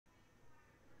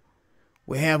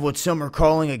We have what some are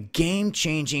calling a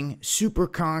game-changing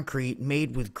superconcrete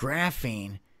made with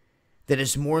graphene that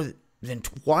is more than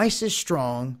twice as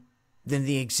strong than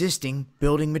the existing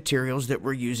building materials that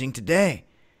we're using today.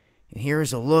 And here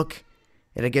is a look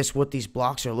at, I guess, what these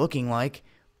blocks are looking like.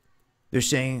 They're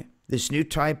saying this new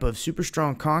type of super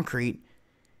strong concrete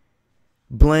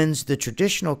blends the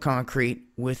traditional concrete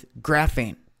with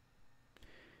graphene.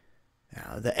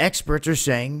 Now, the experts are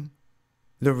saying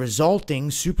the resulting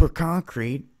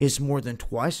superconcrete is more than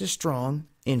twice as strong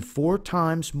and 4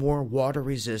 times more water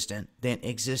resistant than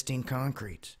existing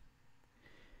concretes.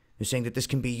 They're saying that this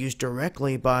can be used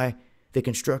directly by the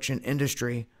construction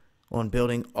industry on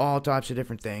building all types of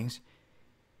different things.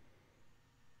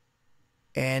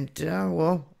 And,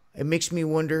 well, it makes me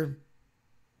wonder,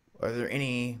 are there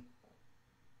any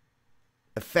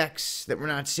effects that we're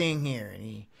not seeing here?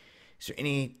 Is there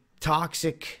any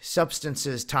toxic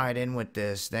substances tied in with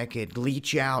this that could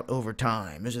leach out over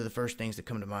time? Those are the first things that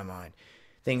come to my mind.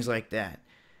 Things like that.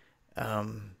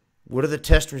 What are the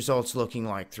test results looking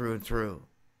like through and through?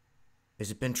 Has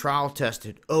it been trial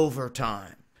tested over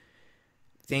time?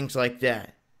 Things like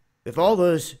that. If all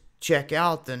those check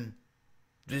out, then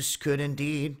this could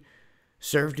indeed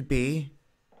serve to be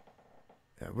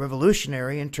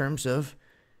revolutionary in terms of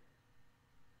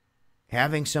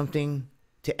having something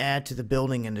to add to the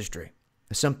building industry.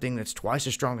 Something that's twice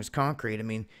as strong as concrete. I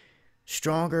mean,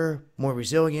 stronger, more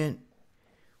resilient.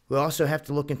 We also have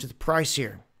to look into the price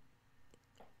here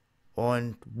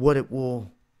on what it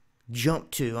will jump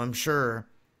to, I'm sure,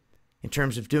 in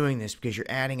terms of doing this, because you're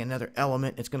adding another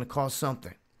element. It's going to cost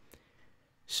something.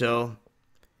 So,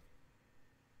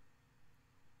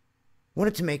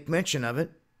 wanted to make mention of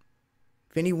it.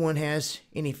 If anyone has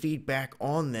any feedback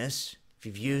on this, if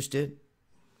you've used it,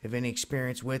 have any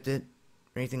experience with it,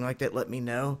 or anything like that, let me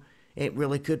know. It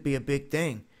really could be a big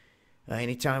thing.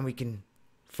 Anytime we can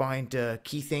find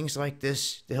key things like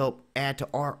this to help add to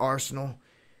our arsenal,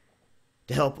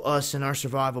 to help us in our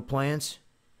survival plans,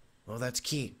 well, that's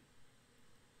key.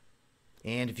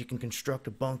 And if you can construct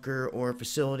a bunker or a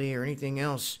facility or anything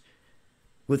else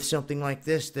with something like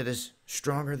this that is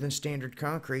stronger than standard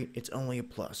concrete, it's only a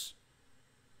plus.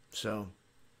 So,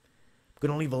 I'm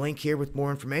going to leave a link here with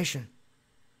more information.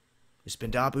 It's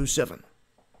been Dabu7.